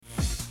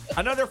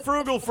Another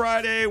Frugal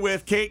Friday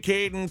with Kate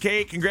Caden.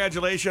 Kate,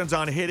 congratulations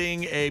on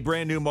hitting a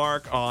brand new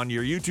mark on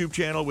your YouTube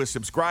channel with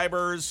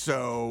subscribers.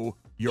 So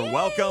you're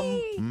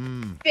welcome.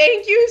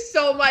 Thank you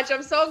so much.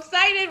 I'm so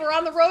excited. We're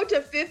on the road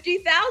to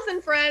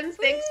 50,000 friends.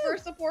 Thanks for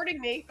supporting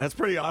me. That's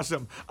pretty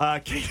awesome.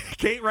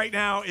 Kate right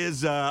now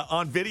is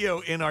on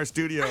video in our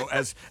studio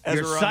as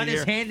Your we're on son the is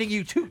air. handing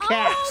you 2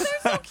 cats. Oh,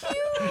 they're so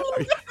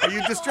cute. Are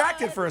you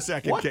distracted for a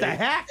second, What Kate? the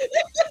heck?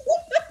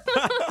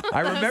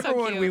 I remember so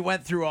when cute. we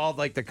went through all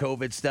like the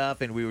COVID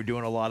stuff and we were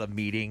doing a lot of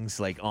meetings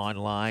like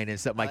online and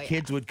stuff. My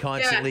kids would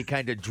constantly Yes.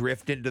 kind of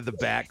drift into the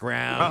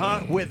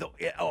background with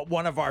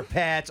one of our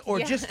pets or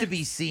just to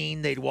be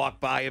seen. They'd walk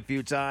by a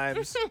few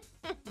times.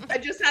 I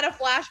just had a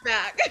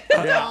flashback.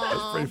 Yeah,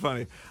 that's pretty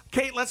funny.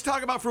 Kate, let's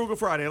talk about Frugal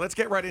Friday. Let's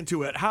get right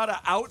into it. How to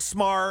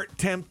outsmart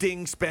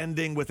tempting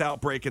spending without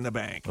breaking the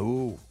bank.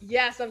 Ooh.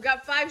 Yes, I've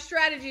got 5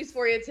 strategies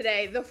for you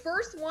today. The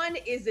first one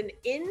is an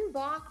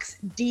inbox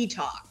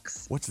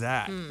detox. What's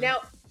that? Now,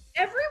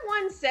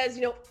 everyone says,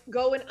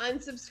 go and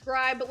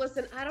unsubscribe, but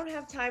listen, I don't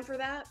have time for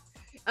that.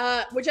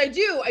 Which I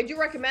do. I do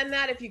recommend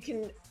that if you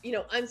can,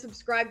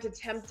 unsubscribe to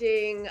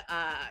tempting,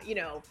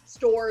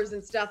 stores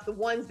and stuff, the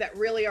ones that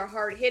really are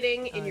hard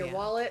hitting in your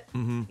wallet.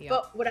 Mm-hmm. Yep.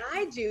 But what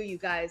I do, you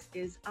guys,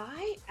 is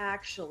I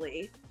have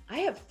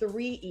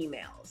 3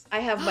 emails. I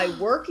have my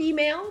work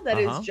email that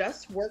is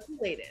just work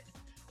related.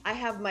 I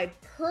have my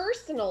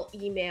personal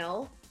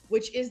email,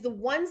 which is the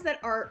ones that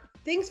are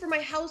things for my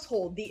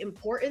household, the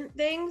important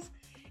things.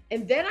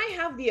 And then I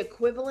have the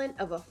equivalent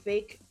of a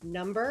fake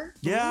number.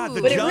 Yeah,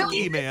 the But it junk really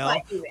is email.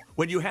 my email.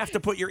 When you have to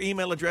put your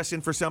email address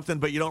in for something,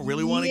 but you don't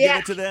really want to give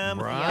it to them,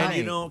 and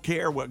you Right. don't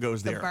care what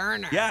goes The there.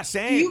 burner. Yeah, Do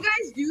same. you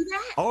guys do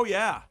that? Oh,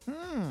 yeah.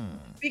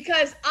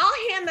 Because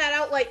I'll hand that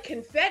out like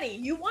confetti.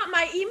 You want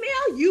my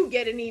email? You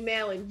get an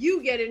email and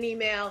you get an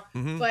email.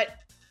 Mhm. But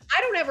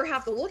I don't ever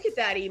have to look at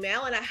that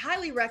email, and I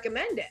highly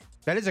recommend it.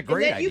 That is a And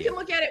great then idea. you can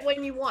look at it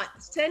when you want.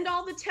 Send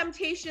all the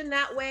temptation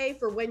that way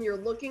for when you're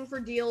looking for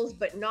deals,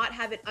 but not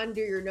have it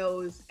under your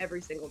nose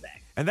every single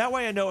day. And that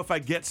way I know if I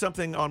get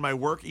something on my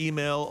work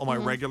email or my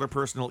regular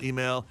personal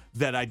email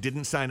that I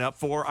didn't sign up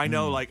for, I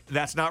know, like,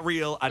 that's not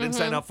real. I didn't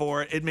sign up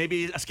for it. It may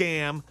be a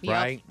scam. Yep.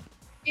 Right?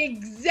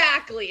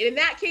 Exactly. And in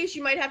that case,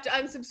 you might have to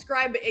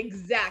unsubscribe. But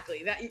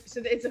exactly.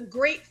 So it's a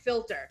great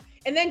filter.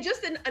 And then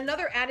just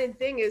another added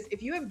thing is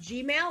if you have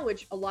Gmail,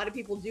 which a lot of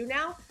people do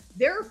now,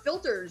 there are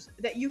filters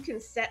that you can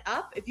set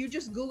up. If you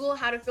just Google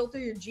how to filter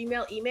your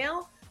Gmail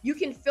email, you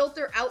can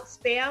filter out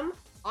spam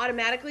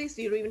automatically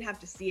so you don't even have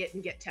to see it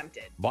and get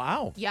tempted.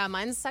 Wow. Yeah,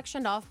 mine's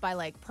sectioned off by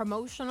like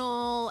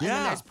promotional, and Yeah.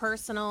 then there's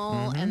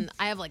personal, and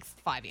I have like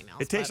 5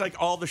 emails. It takes but-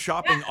 like all the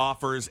shopping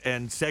offers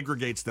and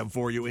segregates them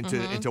for you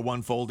into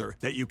one folder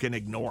that you can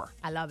ignore.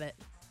 I love it.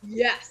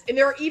 Yes, and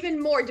there are even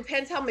more. It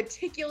depends how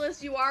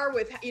meticulous you are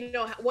with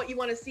what you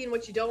want to see and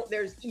what you don't.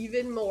 There's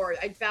even more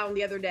I found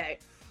the other day.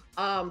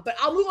 But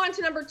I'll move on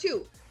to number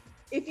 2.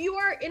 If you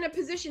are in a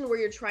position where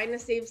you're trying to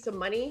save some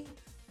money,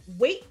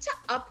 wait to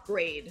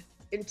upgrade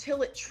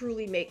until it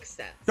truly makes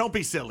sense. Don't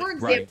be silly. For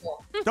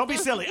example, Don't be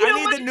silly. You know I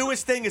need what? the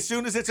newest thing as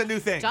soon as it's a new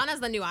thing. John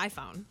has the new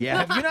iPhone. Yeah.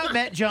 Have you not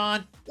met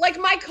John? like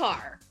my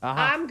car, Uh-huh.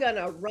 I'm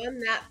gonna run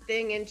that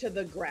thing into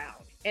the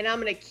ground, and I'm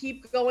gonna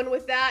keep going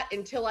with that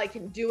until I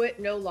can do it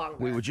no longer.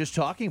 We were just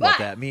talking about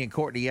But- that, me and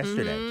Courtney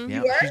yesterday. Yeah,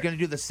 You were? she's going to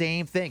do the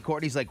same thing.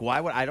 Courtney's like,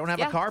 why would I don't have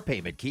a Yeah. car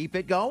payment? Keep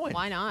it going.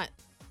 Why not?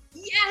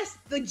 Yes,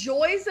 the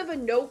joys of a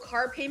no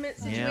car payment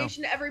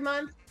situation every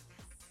month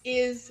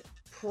is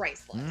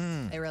priceless.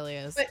 It really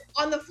is. But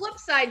on the flip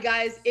side,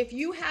 guys, if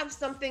you have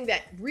something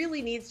that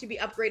really needs to be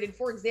upgraded,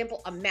 for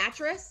example, a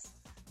mattress,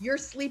 you're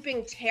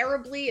sleeping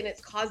terribly and it's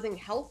causing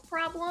health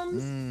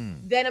problems,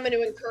 then I'm going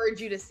to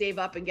encourage you to save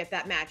up and get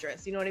that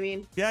mattress. You know what I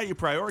mean? Yeah, you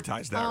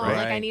prioritize that, Oh, right?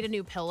 like I Right. need a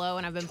new pillow,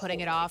 and I've been putting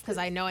it off because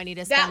I know I need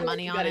to That spend one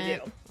money you on gotta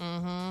it. do.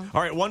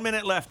 All right, 1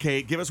 minute left,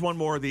 Kate. Give us one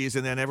more of these,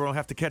 and then everyone will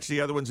have to catch the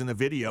other ones in the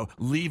video.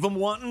 Leave them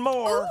wanting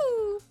more.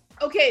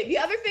 Okay, the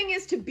other thing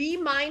is to be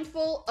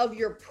mindful of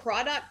your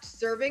product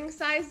serving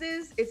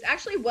sizes. It's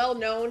actually well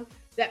known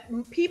that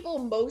people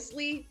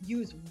mostly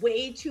use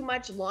way too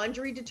much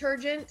laundry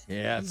detergent.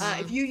 Yes.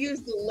 If you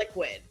use the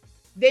liquid,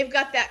 they've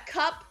got that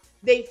cup,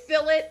 they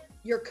fill it,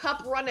 your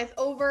cup runneth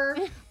over.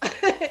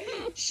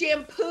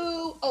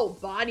 Shampoo,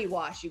 body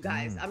wash, you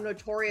guys. I'm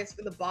notorious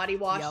for the body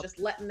wash, Yep. just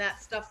letting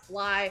that stuff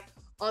fly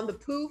on the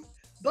poof.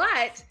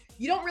 But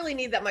you don't really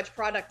need that much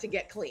product to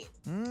get clean.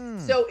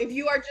 So if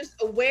you are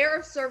just aware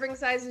of serving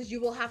sizes,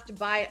 you will have to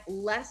buy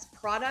less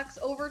products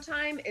over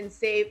time and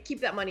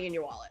keep that money in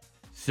your wallet.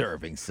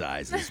 Serving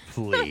sizes,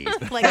 please.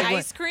 Like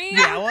ice cream?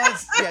 Yeah, well,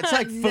 it's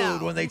like food No.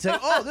 when they say,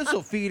 oh, this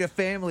will feed a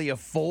family of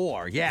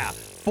 4. Yeah,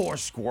 4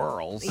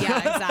 squirrels. Yeah,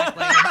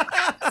 exactly.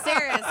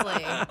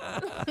 Seriously.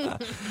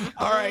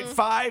 All right,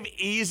 5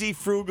 easy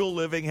frugal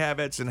living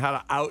habits and how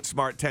to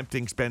outsmart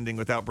tempting spending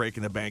without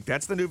breaking the bank.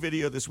 That's the new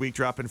video this week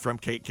dropping from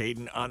Kate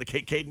Caden on the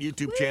Kate Caden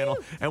YouTube channel,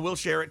 and we'll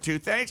share it too.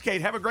 Thanks,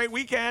 Kate. Have a great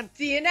weekend.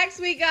 See you next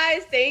week,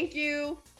 guys. Thank you.